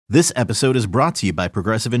This episode is brought to you by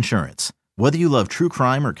Progressive Insurance. Whether you love true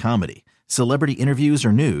crime or comedy, celebrity interviews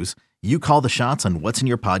or news, you call the shots on what's in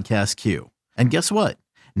your podcast queue. And guess what?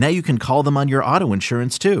 Now you can call them on your auto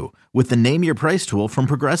insurance too with the Name Your Price tool from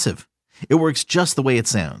Progressive. It works just the way it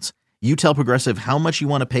sounds. You tell Progressive how much you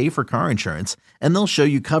want to pay for car insurance, and they'll show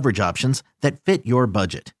you coverage options that fit your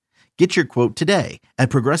budget. Get your quote today at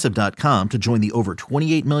Progressive.com to join the over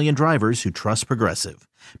 28 million drivers who trust Progressive.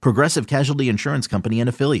 Progressive Casualty Insurance Company and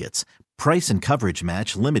Affiliates. Price and coverage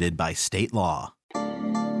match limited by state law.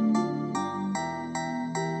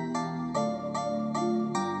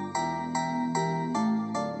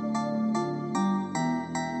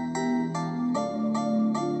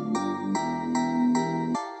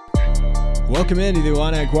 Welcome into the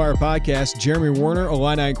Illini Inquirer podcast. Jeremy Warner,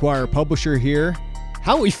 Illini Inquirer publisher here.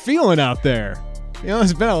 How are we feeling out there? You know,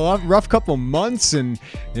 it's been a rough couple months, and,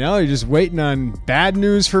 you know, you're just waiting on bad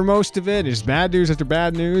news for most of it. It's bad news after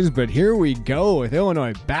bad news, but here we go with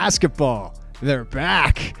Illinois basketball. They're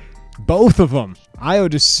back. Both of them. Ayo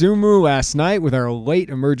Dosunmu last night with our late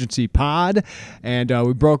emergency pod, and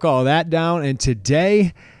we broke all that down, and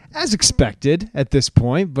today, as expected at this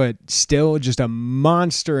point, but still just a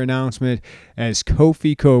monster announcement as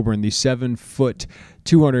Kofi Cockburn, the 7-foot,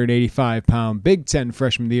 285-pound Big Ten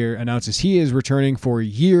freshman of the year, announces he is returning for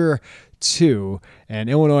year 2. And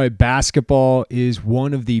Illinois basketball is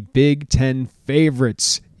one of the Big Ten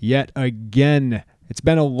favorites yet again. It's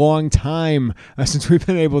been a long time since we've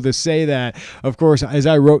been able to say that. Of course, as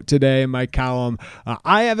I wrote today in my column,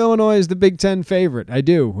 I have Illinois as the Big Ten favorite. I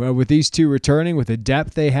do. With these two returning, with the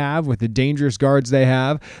depth they have, with the dangerous guards they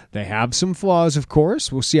have some flaws, of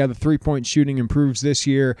course. We'll see how the three-point shooting improves this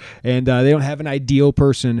year, and they don't have an ideal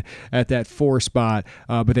person at that 4 spot,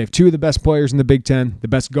 but they have two of the best players in the Big Ten, the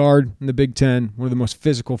best guard in the Big Ten, one of the most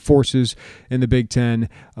physical forces in the Big Ten,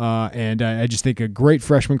 and I just think a great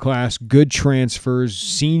freshman class, good transfers,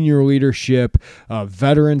 senior leadership,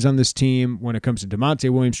 veterans on this team when it comes to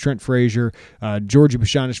DeMonte Williams, Trent Frazier, Georgi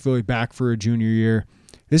Bezhanishvili back for a junior year.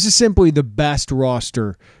 This is simply the best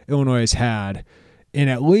roster Illinois has had in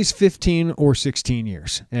at least 15 or 16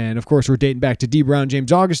 years. And, of course, we're dating back to D. Brown,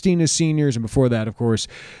 James Augustine as seniors, and before that, of course,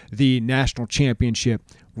 the national championship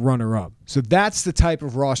runner-up. So that's the type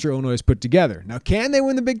of roster Illinois has put together. Now, can they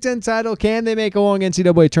win the Big Ten title? Can they make a long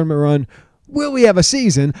NCAA tournament run? Will we have a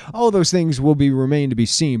season? All those things will remain to be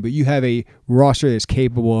seen, but you have a roster that's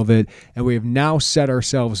capable of it, and we have now set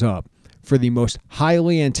ourselves up for the most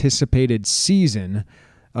highly anticipated season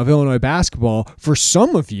of Illinois basketball for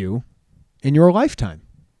some of you in your lifetime.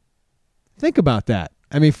 Think about that.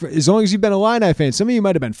 I mean, as long as you've been a Illini fan, some of you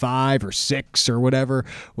might have been 5 or 6 or whatever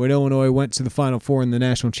when Illinois went to the Final Four in the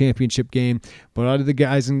national championship game. But a lot of the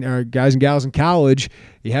guys and gals in college,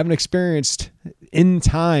 you haven't experienced in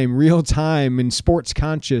time, real time, and sports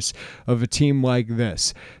conscious of a team like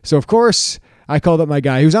this. So, of course, I called up my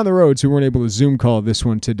guy. He was on the road, so we weren't able to Zoom call this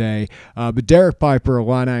one today. But Derek Piper,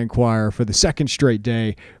 Illini Inquirer, for the second straight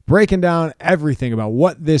day, breaking down everything about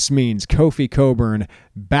what this means. Kofi Cockburn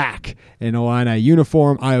back in Illini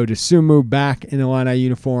uniform. Ayo Dosunmu back in Illini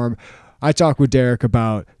uniform. I talked with Derek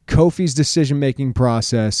about Kofi's decision-making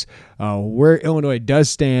process, where Illinois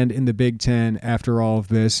does stand in the Big Ten after all of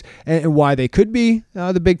this, and why they could be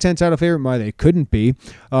the Big Ten title favorite, and why they couldn't be,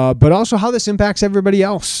 but also how this impacts everybody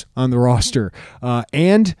else on the roster,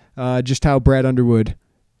 and just how Brad Underwood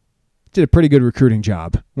did a pretty good recruiting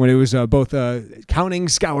job when it was both counting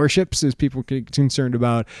scholarships, as people get concerned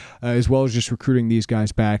about, as well as just recruiting these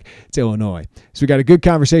guys back to Illinois. So we got a good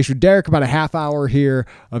conversation with Derek, about a half hour here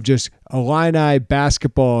of just Illini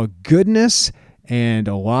basketball goodness and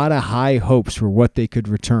a lot of high hopes for what they could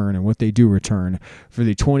return and what they do return for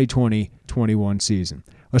the 2020-21 season.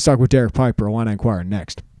 Let's talk with Derek Piper, Illini Inquirer,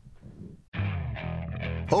 next.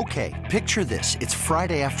 Okay, picture this. It's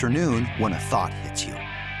Friday afternoon when a thought hits you.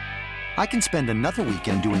 I can spend another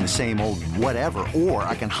weekend doing the same old whatever, or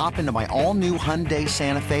I can hop into my all-new Hyundai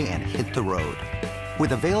Santa Fe and hit the road.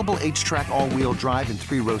 With available H-Track all-wheel drive and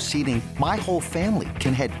 3-row seating, my whole family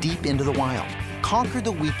can head deep into the wild. Conquer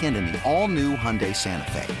the weekend in the all-new Hyundai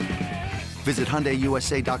Santa Fe. Visit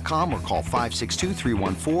HyundaiUSA.com or call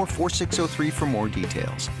 562-314-4603 for more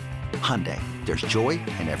details. Hyundai, there's joy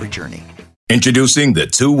in every journey. Introducing the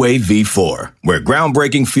Two-Way V4, where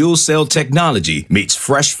groundbreaking fuel cell technology meets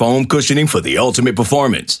fresh foam cushioning for the ultimate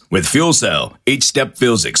performance. With Fuel Cell, each step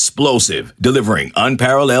feels explosive, delivering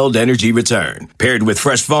unparalleled energy return. Paired with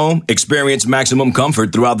fresh foam, experience maximum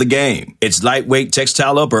comfort throughout the game. Its lightweight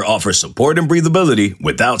textile upper offers support and breathability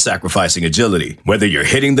without sacrificing agility. Whether you're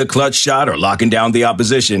hitting the clutch shot or locking down the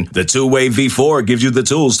opposition, the Two-Way V4 gives you the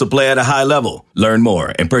tools to play at a high level. Learn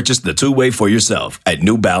more and purchase the Two-Way for yourself at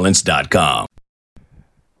newbalance.com.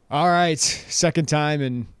 All right, second time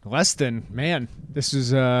in less than, this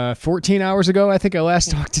was 14 hours ago. I think I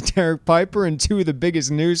last talked to Derek Piper, and two of the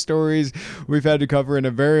biggest news stories we've had to cover in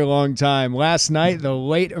a very long time. Last night, the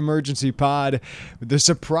late emergency pod, the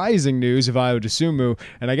surprising news of Ayo Dosunmu,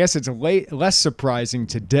 and I guess it's less surprising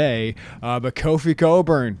today, but Kofi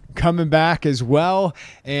Cockburn coming back as well.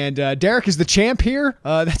 And Derek is the champ here.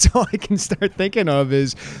 That's all I can start thinking of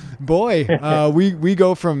is, boy, we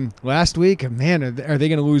go from last week, man, are they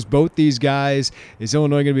going to lose both these guys? Is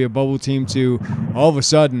Illinois going to be a bubble team to all of a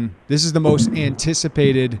sudden, this is the most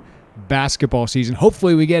anticipated basketball season.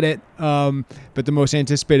 Hopefully we get it, but the most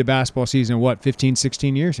anticipated basketball season in, 15,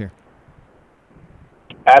 16 years here?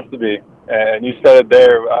 Has to be. And you said it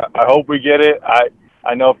there. I hope we get it.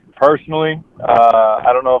 I know personally, I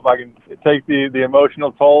don't know if I can take the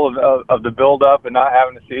emotional toll of the build-up and not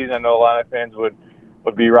having a season. I know a lot of fans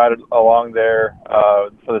would be right along there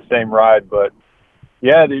for the same ride, but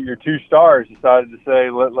yeah, your two stars decided to say,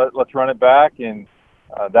 let's run it back. And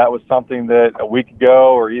that was something that a week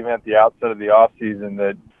ago or even at the outset of the offseason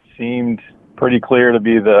that seemed pretty clear to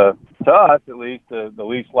be to us at least, the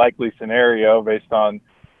least likely scenario based on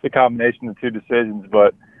the combination of two decisions.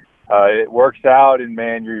 But it works out, and,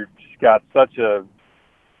 man, you've just got such an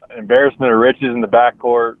embarrassment of riches in the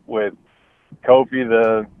backcourt with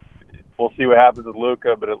Kofi. We'll see what happens with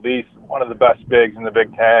Luka, but at least one of the best bigs in the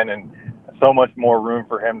Big Ten, and so much more room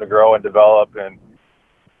for him to grow and develop. And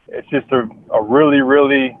it's just a really,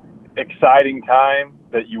 really exciting time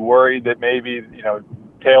that you worried that maybe,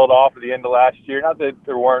 tailed off at the end of last year. Not that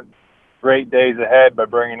there weren't great days ahead by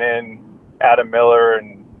bringing in Adam Miller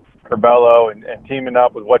and Curbelo and teaming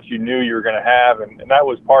up with what you knew you were going to have. And that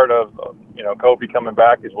was part of, Kofi coming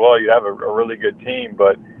back as well. You'd have a really good team.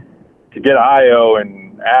 But to get Ayo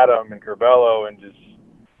and Adam and Curbelo and just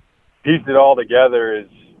piece it all together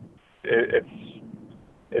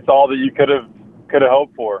it's all that you could have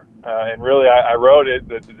hoped for. And really, I wrote it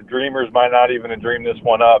that the dreamers might not even have dreamed this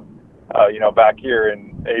one up, back here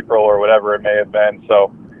in April or whatever it may have been.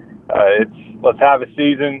 So let's have a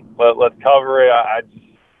season. Let's cover it.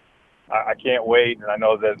 I can't wait, and I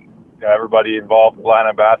know that everybody involved with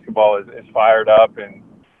Illini basketball is fired up and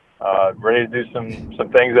ready to do some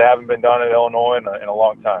things that haven't been done at Illinois in a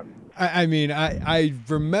long time. I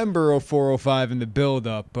remember 04-05 in the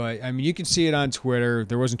build-up, but, you can see it on Twitter.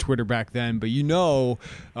 There wasn't Twitter back then, but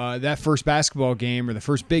that first basketball game or the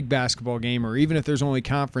first big basketball game, or even if there's only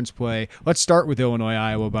conference play, let's start with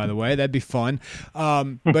Illinois-Iowa, by the way. That'd be fun.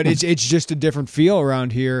 But it's just a different feel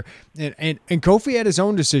around here. And Kofi had his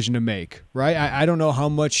own decision to make, right? I don't know how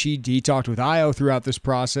much he talked with Ayo throughout this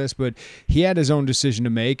process, but he had his own decision to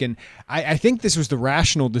make. And I think this was the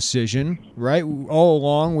rational decision, right? All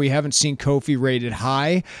along, we haven't seen Kofi rated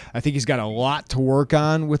high. I think he's got a lot to work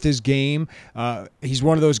on with his game. He's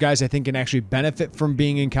one of those guys I think can actually benefit from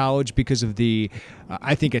being in college because of the,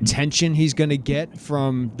 I think, attention he's going to get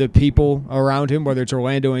from the people around him, whether it's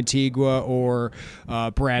Orlando Antigua or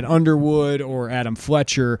Brad Underwood or Adam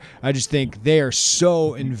Fletcher. I just think they are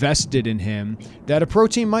so invested in him that a pro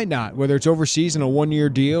team might not, whether it's overseas in a one-year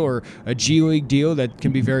deal or a G League deal that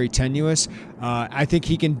can be very tenuous. I think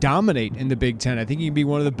he can dominate in the Big Ten. I think he can be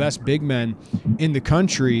one of the best big men in the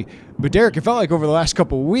country. But Derek, it felt like over the last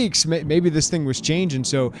couple of weeks, maybe this thing was changing.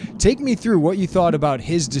 So take me through what you thought about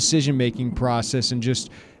his decision-making process, and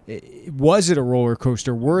just, was it a roller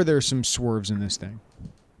coaster? Were there some swerves in this thing?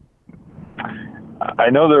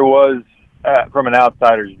 I know there was from an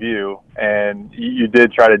outsider's view, and you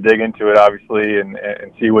did try to dig into it, obviously, and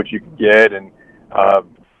see what you could get. And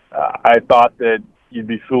I thought that you'd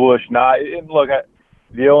be foolish not. And look,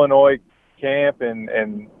 the Illinois camp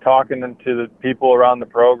and talking to the people around the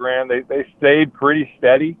program, they stayed pretty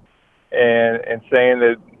steady and saying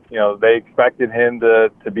that, they expected him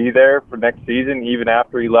to be there for next season, even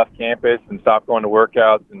after he left campus and stopped going to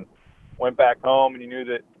workouts and went back home. And he knew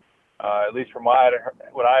that, at least from what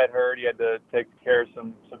I had heard, he had to take care of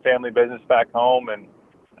some family business back home, and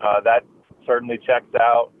that certainly checks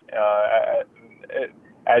out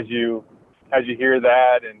as you hear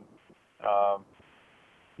that. And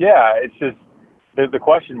it's just the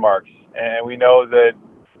question marks, and we know that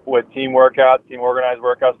with team organized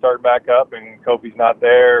workouts starting back up, and Kofi's not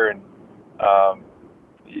there, and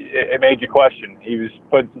it made you question. He was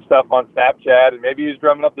putting some stuff on Snapchat, and maybe he was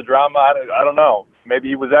drumming up the drama. I don't know. Maybe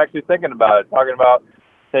he was actually thinking about it, talking about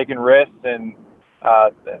taking risks and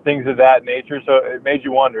things of that nature. So it made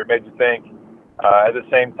you wonder. It made you think at the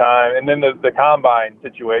same time. And then the combine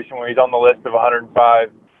situation, where he's on the list of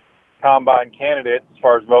 105 combine candidates as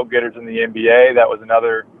far as vote getters in the NBA. That was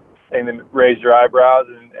another thing that raised your eyebrows,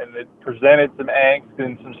 and it presented some angst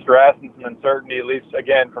and some stress and some uncertainty, at least,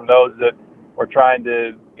 again, from those that were trying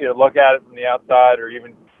to look at it from the outside, or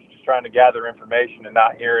even just trying to gather information and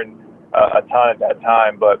not hearing a ton at that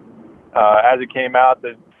time. But as it came out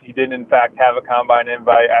that he didn't, in fact, have a combine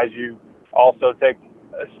invite, as you also take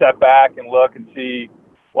a step back and look and see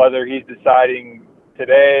whether he's deciding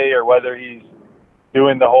today or whether he's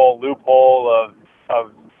doing the whole loophole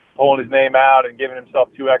of pulling his name out and giving himself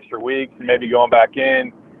 2 extra weeks and maybe going back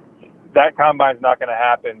in, that combine's not going to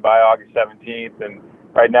happen by August 17th. And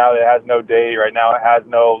right now it has no date. Right now it has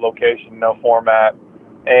no location, no format.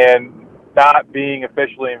 And not being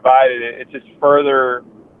officially invited, it just further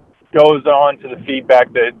goes on to the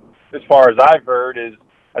feedback that, as far as I've heard,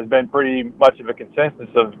 has been pretty much of a consensus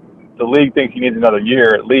of the league thinks he needs another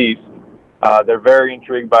year at least. They're very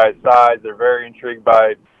intrigued by his size. They're very intrigued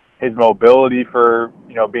by his mobility for,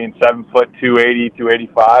 being 7 foot, 280,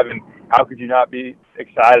 285. And how could you not be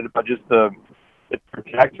excited about just the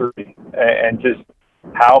trajectory and just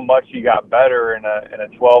how much he got better in a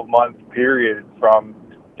 12-month period from,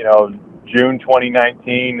 June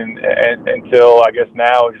 2019 and until, I guess,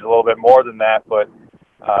 now he's a little bit more than that. But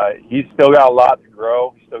he's still got a lot to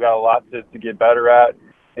grow. He's still got a lot to get better at.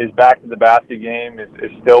 His back to the basket game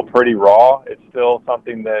is still pretty raw. It's still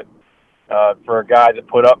something that for a guy that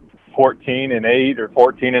put up 14 and 8 or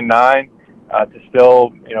 14 and 9 to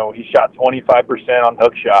still, he shot 25% on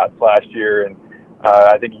hook shots last year, and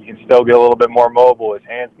I think he can still get a little bit more mobile. His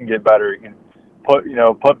hands can get better. He can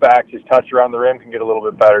put backs. His touch around the rim can get a little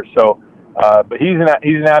bit better. So, but he's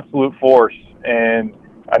an absolute force, and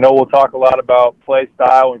I know we'll talk a lot about play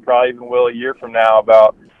style. We probably even will a year from now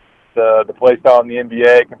about the play style in the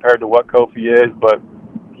NBA compared to what Kofi is, but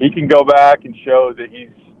he can go back and show that he's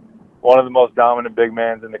one of the most dominant big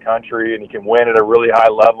men in the country, and he can win at a really high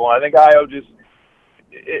level. And I think Ayo just,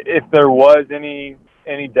 if there was any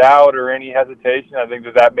doubt or any hesitation, I think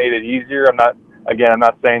that made it easier. I'm not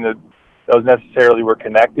saying that those necessarily were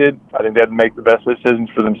connected. I think they had to make the best decisions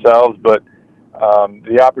for themselves, but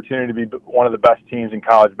the opportunity to be one of the best teams in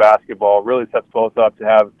college basketball really sets both up to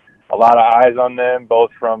have a lot of eyes on them, both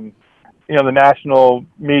from the national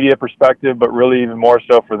media perspective, but really even more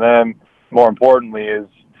so for them, more importantly, is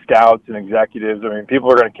scouts and executives. I mean, people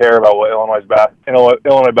are going to care about what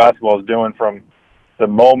Illinois basketball is doing from the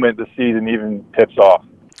moment the season even tips off.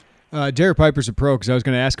 Derek Piper's a pro, because I was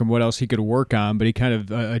going to ask him what else he could work on, but he kind of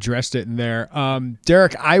addressed it in there.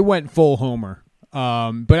 Derek, I went full homer,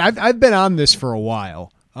 but I've been on this for a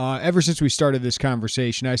while. Ever since we started this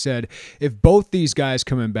conversation, I said, if both these guys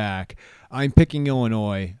coming back, I'm picking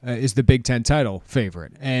Illinois as the Big Ten title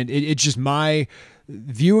favorite. And it's just my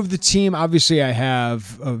view of the team. Obviously, I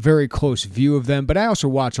have a very close view of them, but I also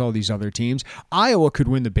watch all these other teams. Iowa could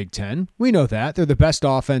win the Big Ten. We know that. They're the best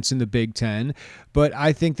offense in the Big Ten, but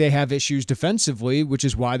I think they have issues defensively, which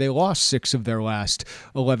is why they lost 6 of their last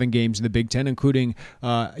 11 games in the Big Ten, including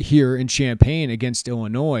here in Champaign against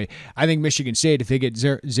Illinois. I think Michigan State, if they get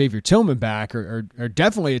Xavier Tillman back, are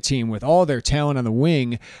definitely a team with all their talent on the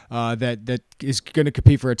wing that is going to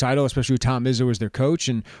compete for a title, especially with Tom Izzo as their coach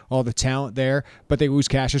and all the talent there. But they lose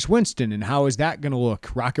Cassius Winston, and how is that going to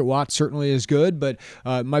look? Rocket Watts certainly is good, but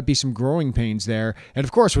it might be some growing pains there. And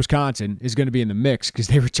of course, Wisconsin is going to be in the mix because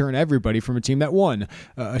they return everybody from a team that won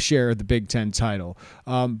a share of the Big Ten title.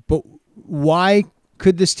 But why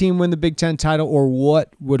could this team win the Big Ten title, or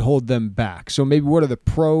what would hold them back? So maybe what are the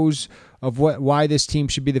pros of why this team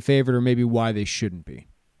should be the favorite, or maybe why they shouldn't be?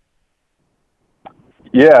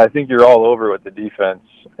 Yeah, I think you're all over with the defense,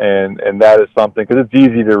 and that is something, because it's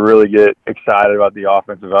easy to really get excited about the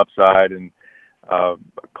offensive upside, and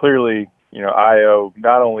clearly, Ayo,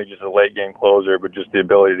 not only just a late game closer, but just the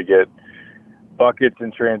ability to get buckets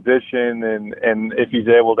in transition, and if he's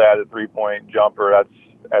able to add a 3-point jumper,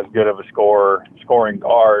 that's as good of a scoring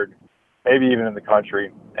guard, maybe even in the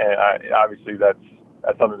country. And obviously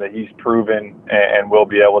that's something that he's proven and will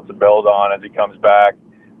be able to build on as he comes back.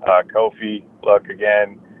 Kofi, look,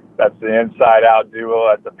 again, that's the inside-out duo.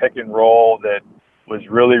 That's a pick and roll that was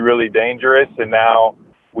really, really dangerous. And now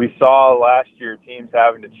we saw last year teams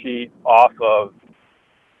having to cheat off of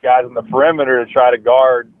guys on the perimeter to try to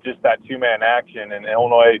guard just that 2-man action. And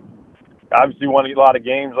Illinois obviously won a lot of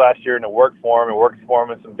games last year, and it worked for him. It worked for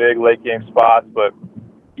him in some big late game spots, but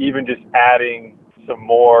even just adding some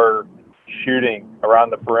more shooting around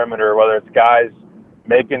the perimeter, whether it's guys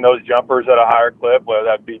making those jumpers at a higher clip, whether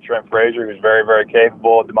that be Trent Frazier, who's very, very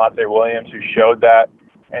capable, Demonte Williams, who showed that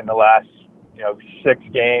in the last 6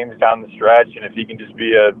 games down the stretch, and if he can just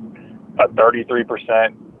be a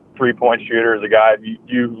 33% three-point shooter as a guy, if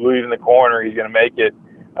you leave in the corner, he's going to make it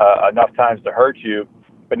enough times to hurt you.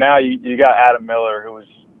 But now you got Adam Miller, who was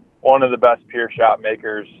one of the best pure shot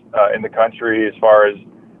makers in the country as far as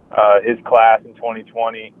his class in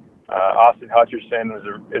 2020. Austin Hutcherson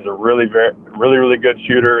is a really good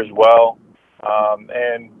shooter as well.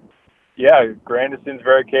 And yeah, Grandison's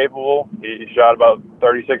very capable. He shot about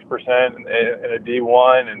 36% in a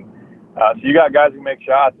D1, and so you got guys who make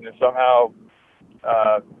shots. And if somehow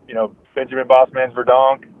Benjamin Bossman's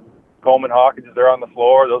Verdonk, Coleman Hawkins, if they're on the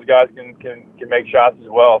floor, those guys can make shots as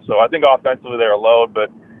well. So I think offensively they're a load, but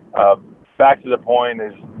back to the point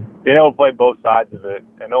is being able to play both sides of it.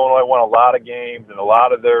 And Illinois won a lot of games, and a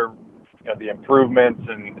lot of their the improvements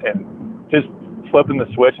and just flipping the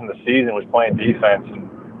switch in the season was playing defense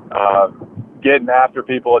and getting after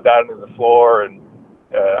people at that end of the floor. And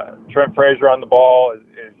Trent Frazier on the ball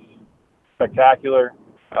is spectacular.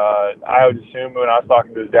 I would assume when I was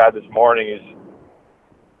talking to his dad this morning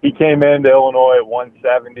he came into Illinois at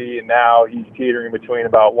 170, and now he's teetering between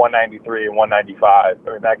about 193 and 195. I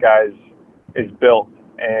mean, that guy is built,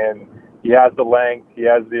 and he has the length. He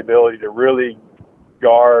has the ability to really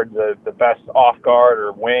guard the best off guard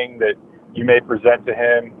or wing that you may present to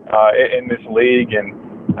him in this league. And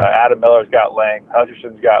Adam Miller's got length.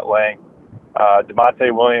 Hutcherson's got length.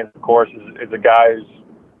 Demonte Williams, of course, is a guy who's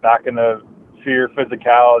not going to fear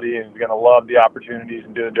physicality and is going to love the opportunities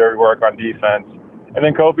and do the dirty work on defense. And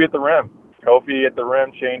then Kofi at the rim. Kofi at the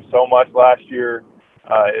rim changed so much last year.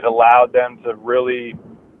 It allowed them to really,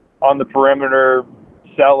 on the perimeter,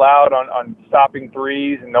 sell out on stopping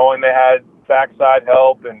threes and knowing they had backside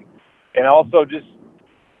help, and also just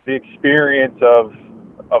the experience of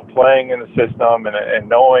playing in the system and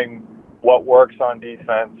knowing what works on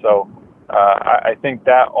defense. So I think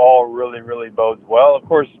that all really, really bodes well. Of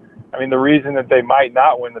course, I mean, the reason that they might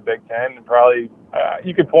not win the Big Ten, and probably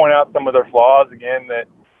you could point out some of their flaws again, that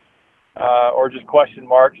or just question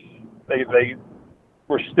marks. They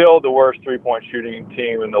were still the worst three-point shooting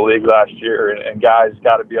team in the league last year, and guys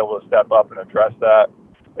got to be able to step up and address that.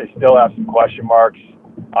 They still have some question marks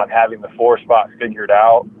on having the 4 spot figured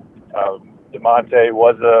out. Demonte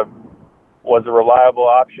was a reliable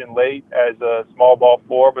option late as a small ball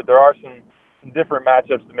 4, but there are some different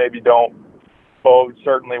matchups that maybe don't bode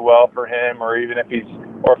certainly well for him, or even if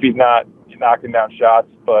he's not knocking down shots.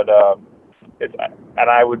 But and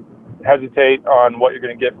I would hesitate on what you're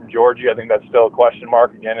going to get from Georgie. I think that's still a question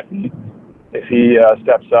mark. Again, if he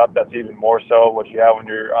steps up, that's even more so what you have when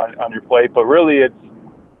you're on your plate. But really,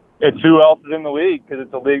 it's who else is in the league, because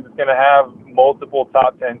it's a league that's going to have multiple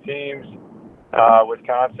top 10 teams.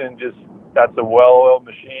 Wisconsin, that's a well-oiled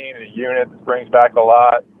machine, a unit that brings back a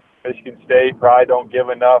lot. Michigan State probably don't give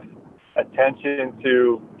enough attention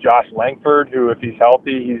to Josh Langford, who, if he's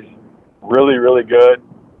healthy, he's really, really good.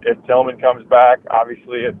 If Tillman comes back,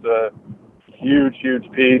 obviously it's a huge, huge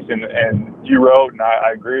piece. And you wrote, and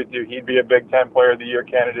I agree with you, he'd be a Big Ten Player of the Year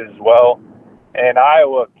candidate as well. And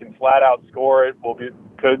Iowa can flat out score it.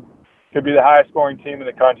 Could be the highest scoring team in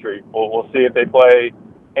the country. We'll see if they play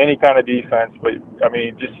any kind of defense. But I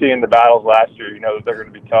mean, just seeing the battles last year, you know that they're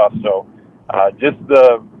going to be tough. So just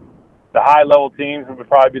the high level teams would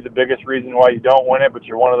probably be the biggest reason why you don't win it. But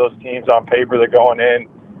you're one of those teams on paper that going in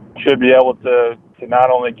should be able to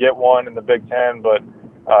not only get one in the Big Ten, but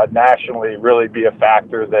nationally really be a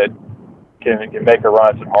factor that can make a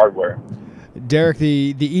run at some hardware. Derek,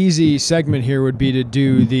 the easy segment here would be to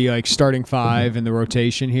do the starting 5 and the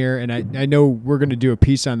rotation here, and I know we're going to do a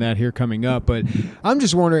piece on that here coming up, but I'm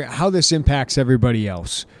just wondering how this impacts everybody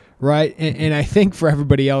else, right? And I think for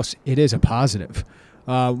everybody else, it is a positive.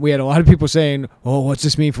 We had a lot of people saying, "Oh, what's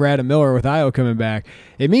this mean for Adam Miller with Iowa coming back?"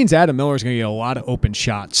 It means Adam Miller is going to get a lot of open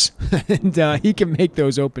shots, and he can make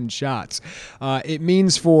those open shots. It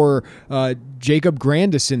means for Jacob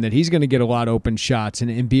Grandison that he's going to get a lot of open shots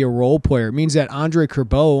and be a role player. It means that Andre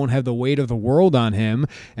Kerbo won't have the weight of the world on him,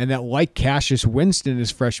 and that, like Cassius Winston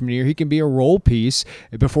his freshman year, he can be a role piece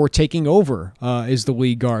before taking over as the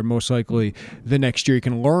lead guard most likely the next year. He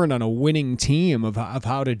can learn on a winning team of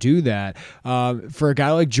how to do that. For a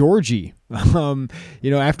guy like Georgie,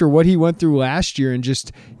 After what he went through last year and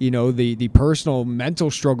just, the personal mental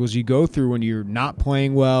struggles you go through when you're not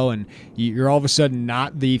playing well and you're all of a sudden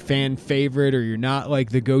not the fan favorite or you're not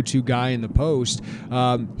like the go-to guy in the post,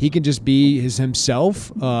 he can just be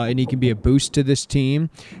himself and he can be a boost to this team.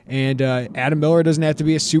 And Adam Miller doesn't have to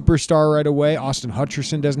be a superstar right away. Austin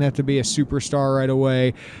Hutcherson doesn't have to be a superstar right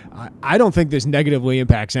away. I don't think this negatively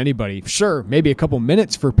impacts anybody. Sure, maybe a couple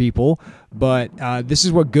minutes for people, but this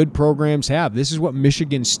is what good programs have. This is what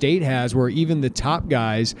Michigan State has, where even the top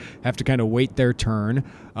guys have to kind of wait their turn,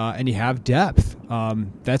 and you have depth.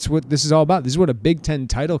 That's what this is all about. This is what a Big Ten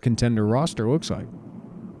title contender roster looks like.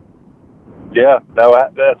 Yeah,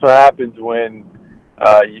 that's what happens when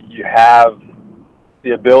you have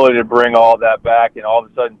the ability to bring all that back, and all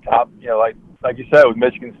of a sudden top, like you said with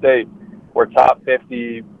Michigan State, where top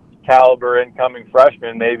 50 caliber incoming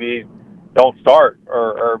freshmen maybe don't start,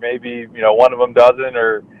 or maybe one of them doesn't,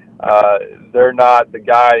 or they're not the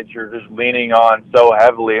guy that you're just leaning on so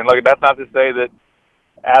heavily. And look, that's not to say that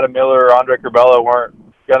Adam Miller or Andre Curbelo weren't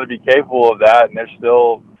going to be capable of that, and they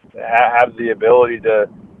still have the ability to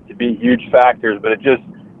be huge factors, but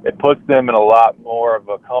it puts them in a lot more of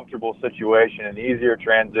a comfortable situation, an easier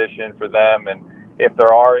transition for them. And if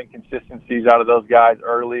there are inconsistencies out of those guys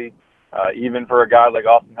early, even for a guy like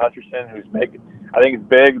Austin Hutcherson, I think it's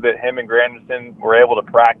big that him and Grandison were able to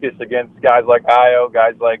practice against guys like Ayo,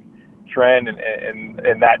 guys like Trent,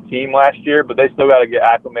 and that team last year, but they still got to get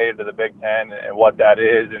acclimated to the Big Ten and what that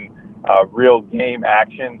is, and real game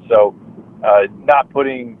action. So not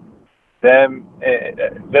putting them,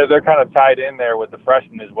 they're kind of tied in there with the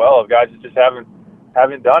freshmen as well, of guys that just haven't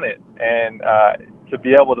done it. And to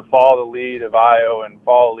be able to follow the lead of Ayo and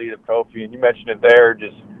follow the lead of Kofi, and you mentioned it there,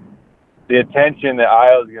 just the attention that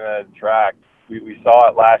Ayo is going to attract. We saw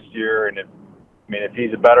it last year, and if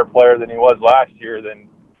he's a better player than he was last year, then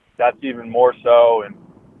that's even more so. And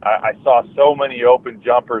I saw so many open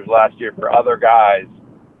jumpers last year for other guys,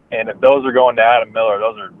 and if those are going to Adam Miller,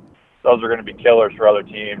 those are going to be killers for other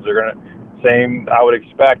teams. Same I would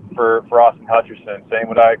expect for Austin Hutcherson. Same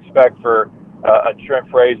what I expect for a Trent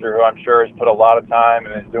Frazier, who I'm sure has put a lot of time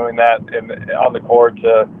and is doing that on the court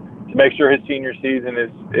to make sure his senior season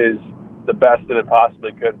is the best that it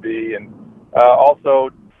possibly could be. And also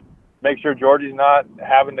make sure Georgie's not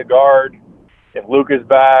having to guard if Luke is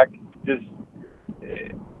back.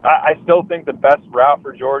 I still think the best route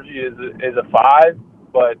for Georgie is a 5,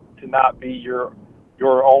 but to not be your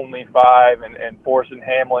only 5 and forcing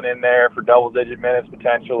Hamlin in there for double-digit minutes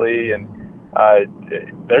potentially. And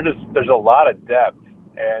there's a lot of depth,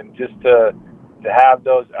 and just to have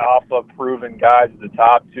those alpha proven guys at the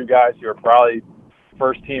top, 2 guys who are probably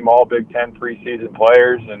first-team all Big Ten preseason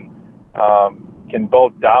players and can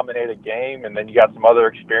both dominate a game, and then you got some other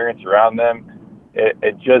experience around them.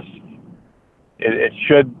 It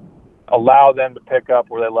should allow them to pick up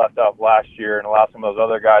where they left off last year, and allow some of those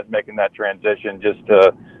other guys making that transition just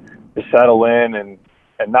to settle in and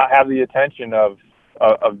not have the attention of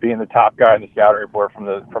being the top guy in the scouting report from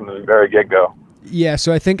the very get-go. Yeah,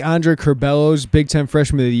 so I think Andre Curbelo's Big Ten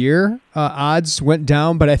Freshman of the Year odds went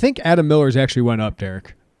down, but I think Adam Miller's actually went up,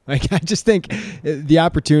 Derek. Like, I just think the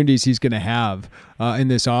opportunities he's going to have in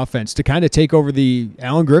this offense to kind of take over the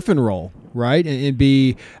Alan Griffin role, right? And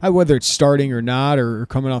be, whether it's starting or not or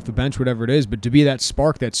coming off the bench, whatever it is, but to be that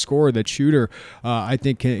spark, that scorer, that shooter, I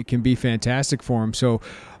think can be fantastic for him. So,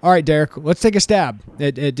 all right, Derek, let's take a stab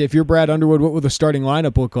at if you're Brad Underwood, what would the starting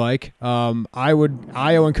lineup look like?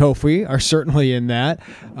 Ayo and Kofi are certainly in that.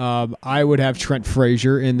 I would have Trent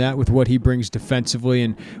Frazier in that with what he brings defensively,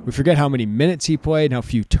 and we forget how many minutes he played, how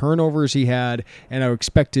few turnovers he had, and I would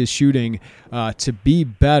expect his shooting to be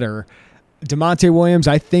better. DeMonte Williams,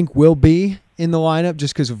 I think, will be in the lineup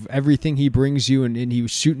just because of everything he brings you, and he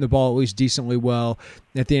was shooting the ball at least decently well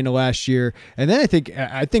at the end of last year. And then I think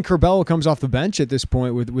Curbelo comes off the bench at this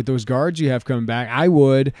point with those guards you have coming back. I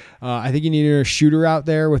think you need a shooter out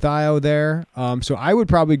there with Ayo there. So I would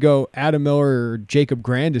probably go Adam Miller or Jacob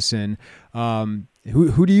Grandison.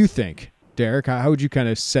 Who do you think, Derek? How would you kind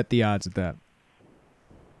of set the odds at that?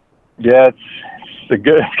 Yeah, it's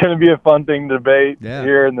going to be a fun thing to debate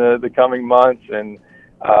here in the coming months, and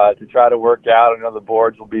to try to work out. I know the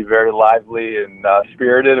boards will be very lively and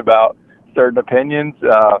spirited about certain opinions.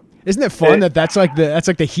 Isn't it fun that's like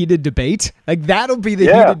the heated debate? Like, that'll be the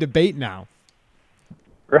heated debate now.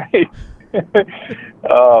 Right.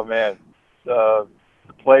 Oh man, the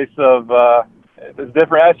place of there's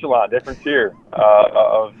different echelon, different tier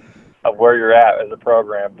of where you're at as a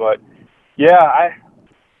program. But yeah,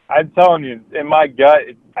 I'm telling you, in my gut,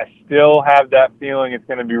 I still have that feeling it's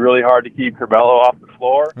going to be really hard to keep Curbelo off the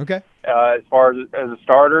floor. Okay. As far as a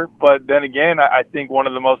starter. But then again, I think one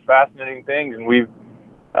of the most fascinating things, and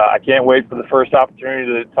I can't wait for the first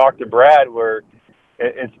opportunity to talk to Brad, where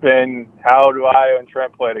it's been, how do Ayo and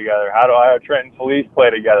Trent play together? How do Ayo, Trent, and Felice play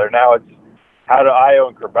together? Now it's, how do Ayo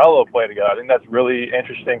and Curbelo play together? I think that's really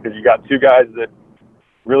interesting because you got two guys that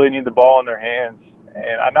really need the ball in their hands.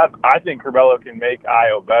 And I think Curbelo can make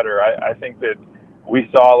Ayo better. I think that we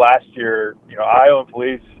saw last year, Ayo and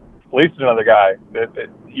Felice is another guy that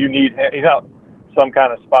you need. He's not some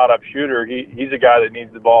kind of spot-up shooter. He's a guy that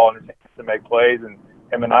needs the ball in his hands to make plays, and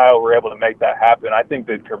him and Ayo were able to make that happen. I think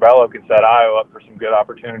that Curbelo can set Ayo up for some good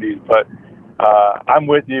opportunities. But I'm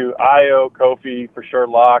with you. Ayo, Kofi, for sure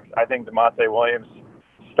locks. I think DeMonte Williams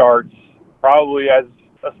starts probably as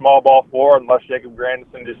a small ball forward unless Jacob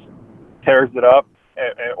Grandison just tears it up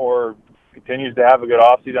or continues to have a good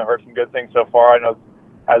offseason. I've heard some good things so far. I know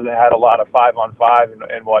hasn't had a lot of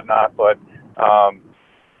 5-on-5 and whatnot, but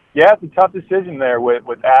it's a tough decision there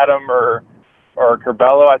with Adam or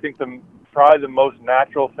Curbelo. I think probably the most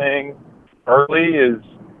natural thing early is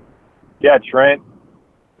Trent,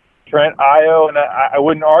 Ayo, and I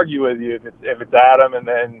wouldn't argue with you if it's Adam and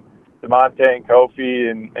then DeMonte and Kofi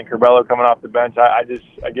and Curbelo coming off the bench. I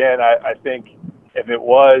think if it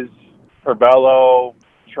was Curbelo,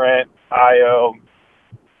 Trent, Ayo,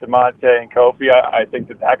 DeMonte, and Kofi, I think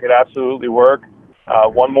that could absolutely work.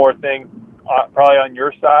 One more thing, probably on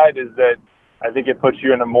your side, is that I think it puts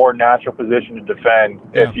you in a more natural position to defend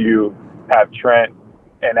if you have Trent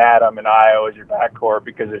and Adam and Ayo as your backcourt,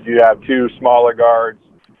 because if you have two smaller guards,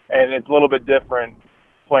 and it's a little bit different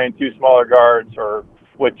playing two smaller guards or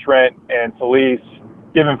with Trent and Felice,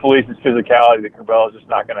 given Felice's physicality that Curbelo's just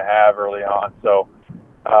not going to have early on. So,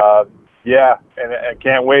 and I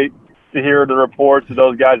can't wait to hear the reports of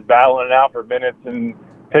those guys battling it out for minutes and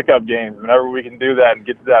pickup games whenever we can do that and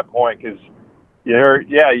get to that point, because you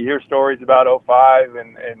hear stories about 05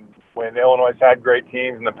 and when Illinois had great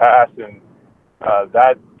teams in the past, and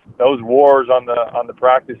those wars on the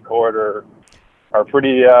practice court are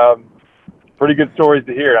pretty good stories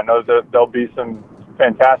to hear. I know that there'll be some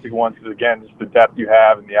fantastic ones because, again, just the depth you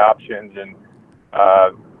have and the options, and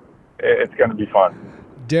it's going to be fun.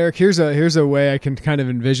 Derek, here's a way I can kind of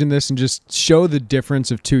envision this and just show the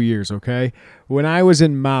difference of 2 years, okay? When I was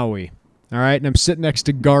in Maui, all right, and I'm sitting next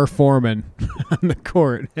to Gar Foreman on the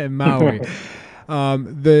court in Maui,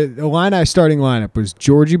 the Illini starting lineup was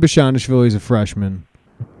Georgie Bashanishvili as a freshman,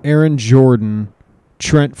 Aaron Jordan,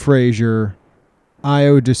 Trent Frazier,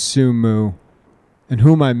 Ayo Dosunmu, and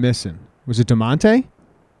who am I missing? Was it DeMonte?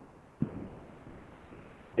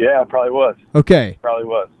 Yeah, it probably was. Okay. Probably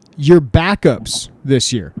was. Your backups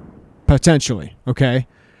this year, potentially, okay?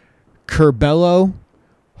 Curbelo,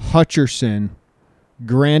 Hutcherson,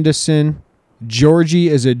 Grandison, Georgie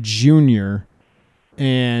as a junior,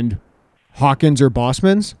 and Hawkins or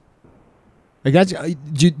Bossmans? Like does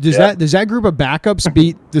that group of backups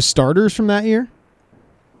beat the starters from that year?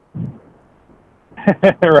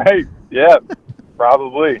 Right. Yeah,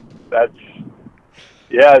 probably.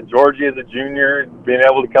 Georgie as a junior, being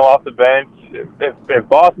able to come off the bench. If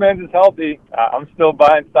Bossmans is healthy, I'm still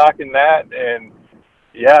buying stock in that. And,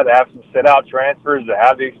 to have some sit-out transfers, to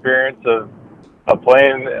have the experience of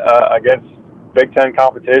playing against Big Ten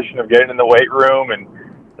competition, of getting in the weight room, and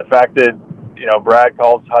the fact that, Brad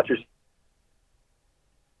calls Hutcherson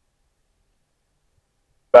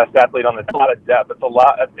best athlete on a lot of depth.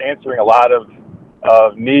 That's answering a lot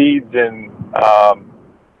of needs, and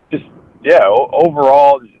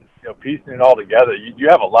overall, piecing it all together, you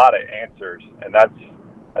have a lot of answers, and that's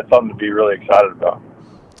something to be really excited about.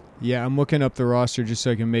 Yeah, I'm looking up the roster just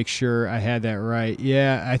so I can make sure I had that right.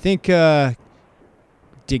 Yeah, I think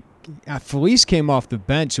Felice came off the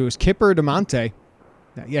bench, so it was Kipper or DeMonte.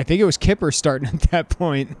 Yeah, I think it was Kipper starting at that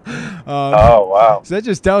point. Oh, wow. So that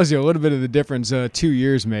just tells you a little bit of the difference 2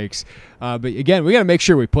 years makes. But again, we got to make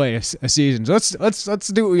sure we play a season. So let's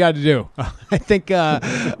do what we got to do. I think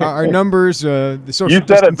our numbers, the social You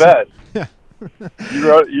said it best. Yeah.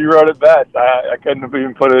 You wrote it best. I couldn't have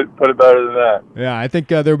even put it better than that. Yeah, I think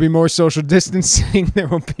there will be more social distancing. There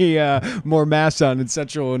will be more masks on in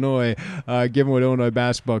Central Illinois, given what Illinois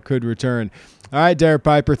basketball could return. All right, Derek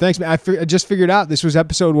Piper, thanks, man. I just figured out this was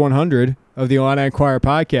episode 100 of the Illini Inquirer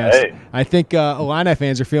podcast. Hey. I think Illini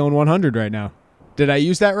fans are feeling 100 right now. Did I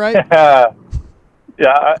use that right? Yeah,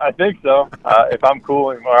 I think so. If I'm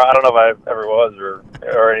cool anymore, I don't know if I ever was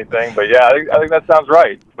or anything, but yeah, I think that sounds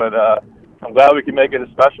right. But I'm glad we can make it a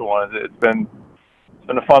special one. It's been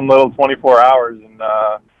a fun little 24 hours, and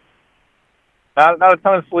not a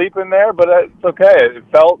ton of sleep in there, but it's okay. It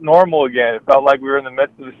felt normal again. It felt like we were in the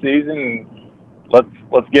midst of the season, and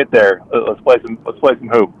let's get there. Let's play some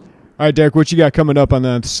hoop. All right, Derek, what you got coming up on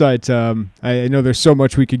the site? I know there's so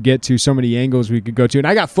much we could get to, so many angles we could go to, and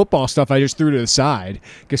I got football stuff I just threw to the side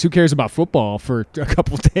because who cares about football for a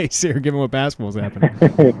couple of days here, given what basketball's happening?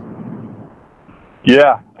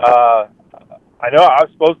 Yeah, I know I was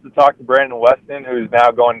supposed to talk to Brandon Weston, who's now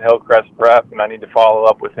going to Hillcrest Prep, and I need to follow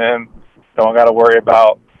up with him. Don't got to worry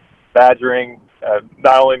about badgering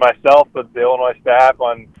not only myself but the Illinois staff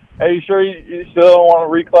on, hey, you sure you still don't want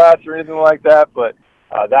to reclass or anything like that? But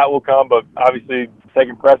that will come. But obviously,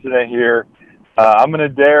 taking precedent here, I'm going to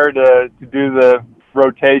dare to do the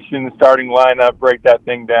rotation, starting lineup, break that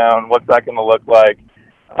thing down. What's that going to look like?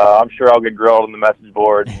 I'm sure I'll get grilled on the message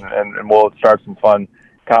board, and we'll start some fun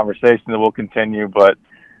conversation that will continue. But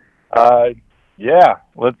yeah,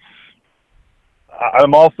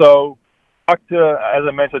 I'm also as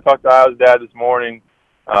I mentioned, I talked to Io's dad this morning.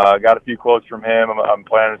 Got a few quotes from him. I'm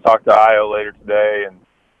planning to talk to Io later today, and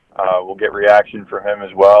we'll get reaction from him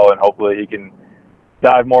as well, and hopefully he can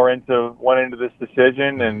dive more into this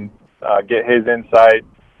decision and get his insight,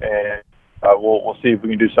 and we'll see if we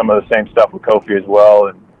can do some of the same stuff with Kofi as well,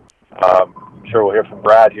 and I'm sure we'll hear from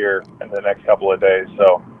Brad here in the next couple of days.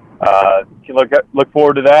 So you can look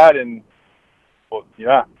forward to that, and well,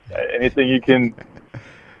 yeah, anything you can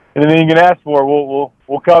ask for,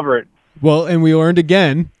 we'll cover it. Well, and we learned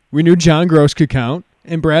again, we knew John Gross could count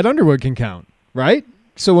and Brad Underwood can count, right?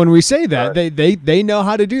 So when we say that, they know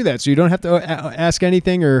how to do that. So you don't have to ask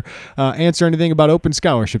anything or answer anything about open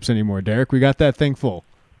scholarships anymore, Derek. We got that thing full.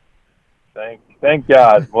 Thank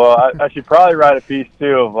God. Well, I should probably write a piece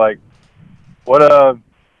too of like what a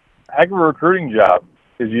heck of a recruiting job,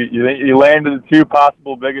 because you landed the two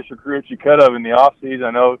possible biggest recruits you could have in the off season.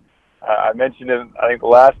 I know I mentioned it, I think the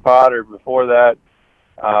last pod or before that.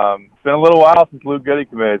 It's been a little while since Luke Goody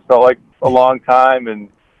committed. It felt like a long time, and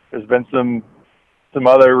there's been some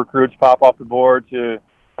other recruits pop off the board to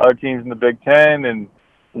other teams in the Big Ten, and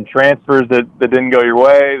some transfers that didn't go your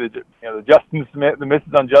way. The Justin Smith, the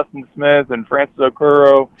misses on Justin Smith and Francis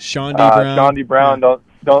Okoro, Shawnee Brown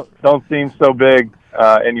don't seem so big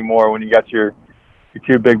anymore when you got your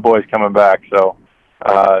two big boys coming back. So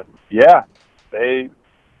yeah, they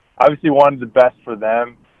obviously wanted the best for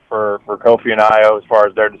them, for Kofi and Io as far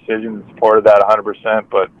as their decision, and supported that 100%.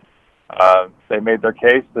 But they made their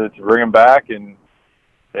case to bring him back, and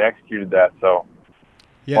they executed that. So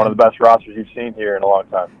yeah, one of the best rosters you've seen here in a long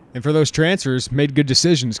time. And for those transfers, made good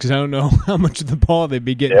decisions, because I don't know how much of the ball they'd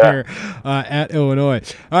be getting here at Illinois.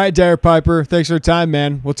 All right, Derek Piper, thanks for the time,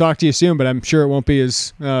 man. We'll talk to you soon, but I'm sure it won't be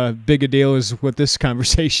as big a deal as what this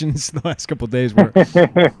conversation's the last couple of days were.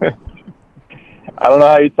 I don't know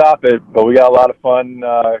how you top it, but we got a lot of fun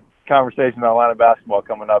conversation on Atlanta basketball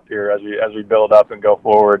coming up here as we build up and go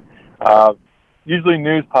forward. Usually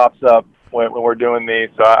news pops up when we're doing these,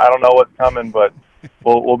 so I don't know what's coming, but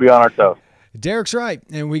we'll be on our toes. Derek's right,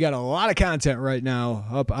 and we got a lot of content right now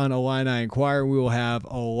up on Illini Inquirer. We will have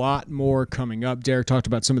a lot more coming up. Derek talked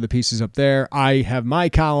about some of the pieces up there. I have my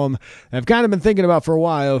column I've kind of been thinking about for a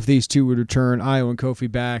while if these two would return, Io and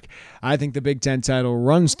Kofi back. I think the Big Ten title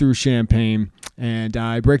runs through Champaign, and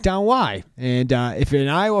I break down why. And if you're an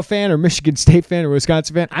Iowa fan or Michigan State fan or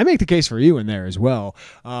Wisconsin fan, I make the case for you in there as well.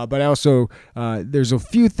 But I also, there's a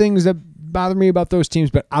few things that bother me about those teams,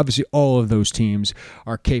 but obviously all of those teams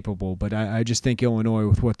are capable. But I just think Illinois,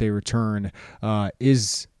 with what they return,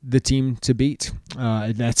 is the team to beat.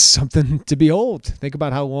 And that's something to behold. Think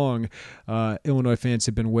about how long Illinois fans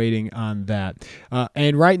have been waiting on that.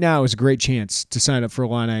 And right now is a great chance to sign up for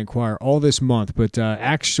Illini Inquirer all this month, but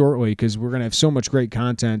act shortly, because we're going to have so much great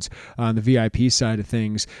content on the VIP side of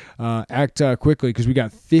things. Act quickly, because we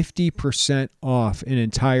got 50% off an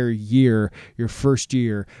entire year, your first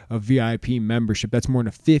year of VIP membership. That's more than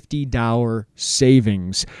a $50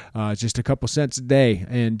 savings. Just a couple cents a day.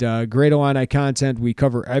 And great Illini content. We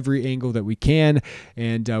cover every angle that we can,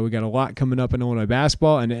 and we got a lot coming up in Illinois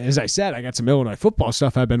basketball. And as I said, I got some Illinois football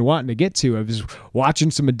stuff I've been wanting to get to. I was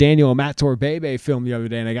watching some of Daniel Mator-Bebe film the other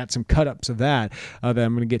day, and I got some cut-ups of that that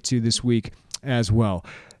I'm going to get to this week as well.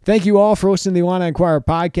 Thank you all for listening to the Illini Inquirer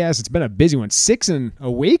podcast. It's been a busy one. 6 in a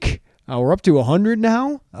week. We're up to 100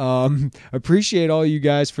 now. Appreciate all you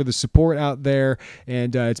guys for the support out there,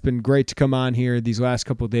 and it's been great to come on here these last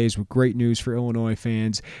couple of days with great news for Illinois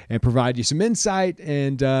fans and provide you some insight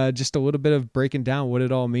and just a little bit of breaking down what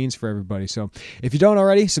it all means for everybody. So if you don't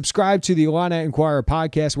already, subscribe to the Illini Inquirer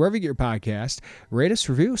podcast, wherever you get your podcast. Rate us,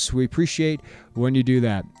 review us. We appreciate when you do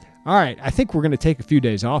that. All right, I think we're going to take a few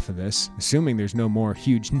days off of this, assuming there's no more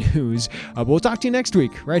huge news. But we'll talk to you next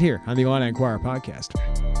week, right here on the Illini Inquirer podcast.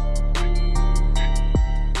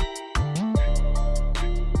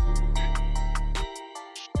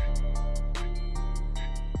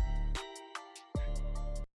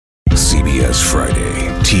 CBS Friday.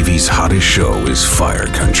 TV's hottest show is Fire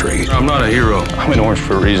Country. I'm not a hero. I'm in orange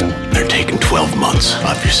for a reason. They're taking 12 months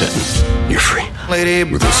off your sentence. You're free. Lady,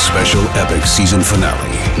 with a special epic season finale.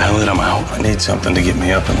 Now that I'm out, I need something to get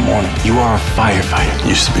me up in the morning. You are a firefighter.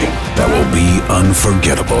 Used to be. That will be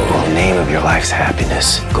unforgettable. In the name of your life's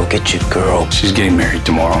happiness, go get your girl. She's getting married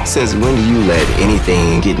tomorrow. Says, when do you let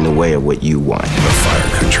anything get in the way of what you want? The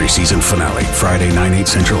Fire Country season finale, Friday, 9/8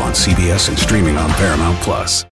 Central on CBS and streaming on Paramount+.